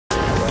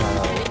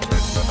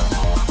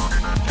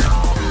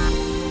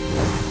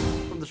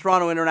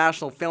Toronto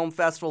International Film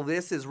Festival,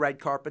 this is Red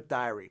Carpet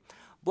Diary.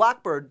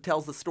 Blackbird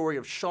tells the story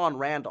of Sean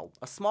Randall,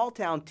 a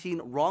small-town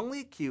teen wrongly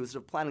accused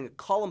of planning a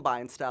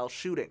Columbine-style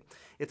shooting.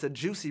 It's a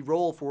juicy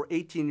role for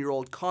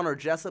 18-year-old Connor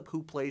Jessup,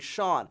 who plays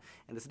Sean,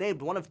 and is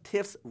named one of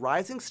TIFF's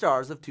Rising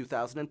Stars of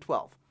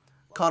 2012.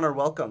 Connor,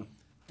 welcome.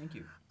 Thank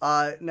you.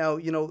 Now,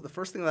 you know, the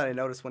first thing that I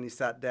noticed when you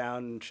sat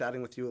down and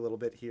chatting with you a little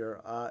bit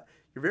here,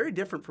 you're very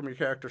different from your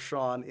character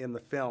Sean in the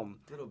film.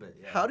 A little bit,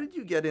 yeah. How did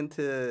you get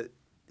into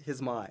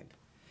his mind?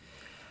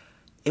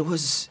 It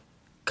was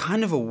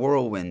kind of a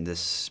whirlwind,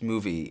 this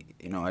movie.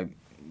 You know,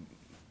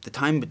 the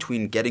time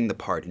between getting the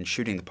part and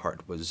shooting the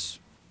part was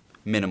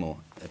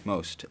minimal at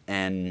most,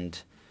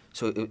 and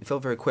so it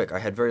felt very quick. I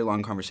had very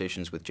long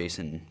conversations with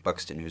Jason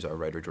Buxton, who's our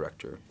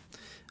writer-director,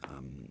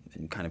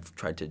 and kind of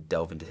tried to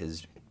delve into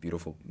his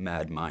beautiful,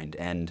 mad mind.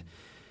 And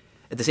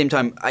at the same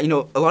time, you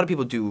know, a lot of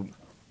people do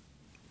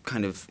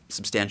kind of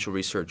substantial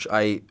research.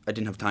 I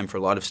didn't have time for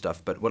a lot of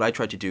stuff, but what I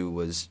tried to do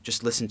was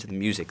just listen to the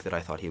music that I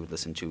thought he would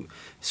listen to,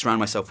 surround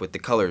myself with the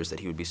colors that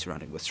he would be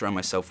surrounded with, surround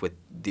myself with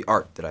the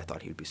art that I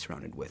thought he would be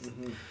surrounded with,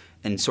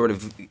 and sort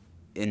of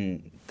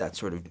in that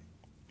sort of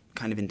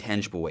kind of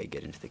intangible way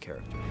get into the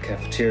character.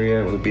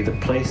 Cafeteria would be the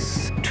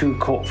place. 2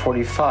 Colt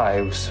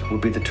 45s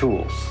would be the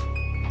tools.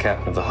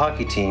 Captain of the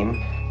hockey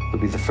team would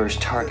be the first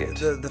target.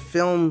 The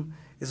film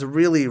is a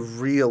really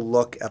real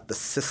look at the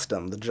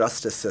system, the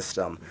justice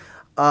system,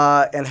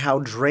 and how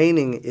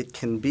draining it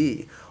can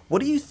be.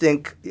 What do you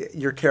think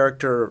your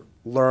character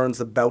learns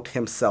about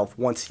himself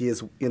once he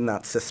is in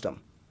that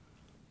system?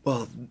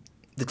 Well,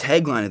 the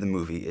tagline of the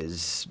movie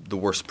is the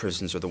worst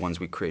prisons are the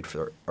ones we create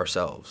for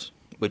ourselves,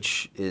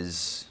 which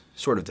is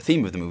sort of the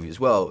theme of the movie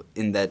as well,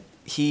 in that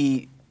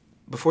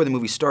before the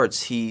movie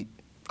starts, he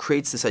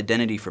creates this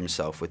identity for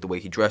himself with the way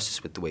he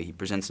dresses, with the way he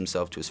presents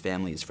himself to his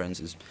family, his friends,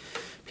 his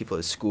people at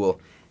his school,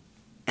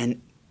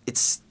 and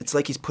it's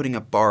like he's putting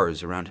up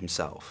bars around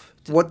himself.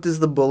 What does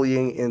the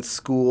bullying in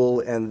school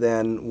and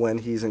then when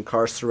he's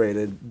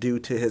incarcerated do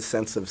to his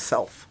sense of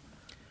self?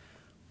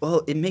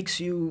 Well, it makes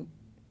you,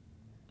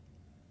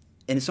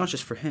 and it's not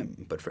just for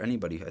him, but for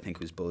anybody, I think,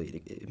 who's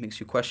bullied, it makes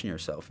you question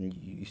yourself, and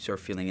you start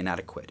feeling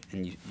inadequate,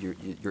 and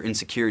your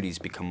insecurities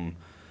become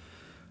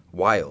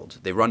wild.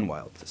 They run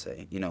wild, to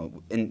say. You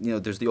know, and you know,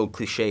 there's the old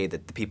cliche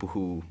that the people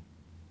who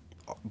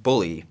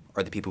bully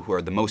are the people who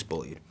are the most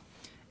bullied,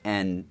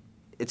 and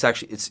it's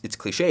actually it's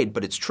cliched,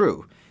 but it's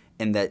true,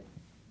 in that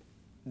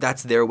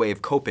that's their way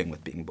of coping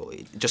with being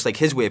bullied. Just like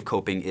his way of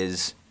coping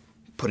is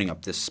putting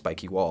up this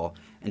spiky wall,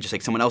 and just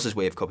like someone else's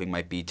way of coping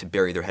might be to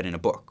bury their head in a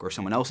book, or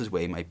someone else's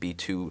way might be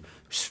to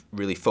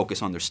really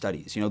focus on their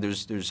studies. You know,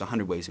 there's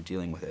 100 ways of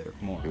dealing with it or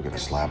more. You'll get a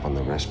slap on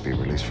the wrist, be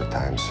released for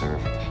time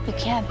served. You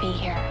can't be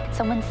here.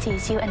 Someone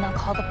sees you and they'll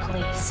call the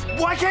police.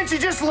 Why can't you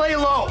just lay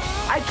low?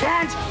 I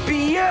can't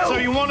be you! So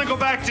you want to go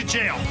back to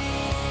jail?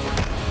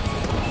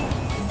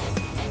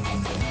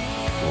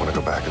 You want to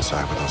go back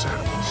inside with those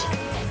animals?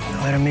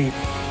 Let them eat.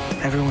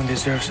 Everyone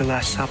deserves a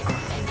last supper.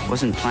 I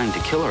wasn't planning to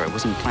kill her. I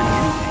wasn't planning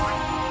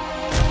anything.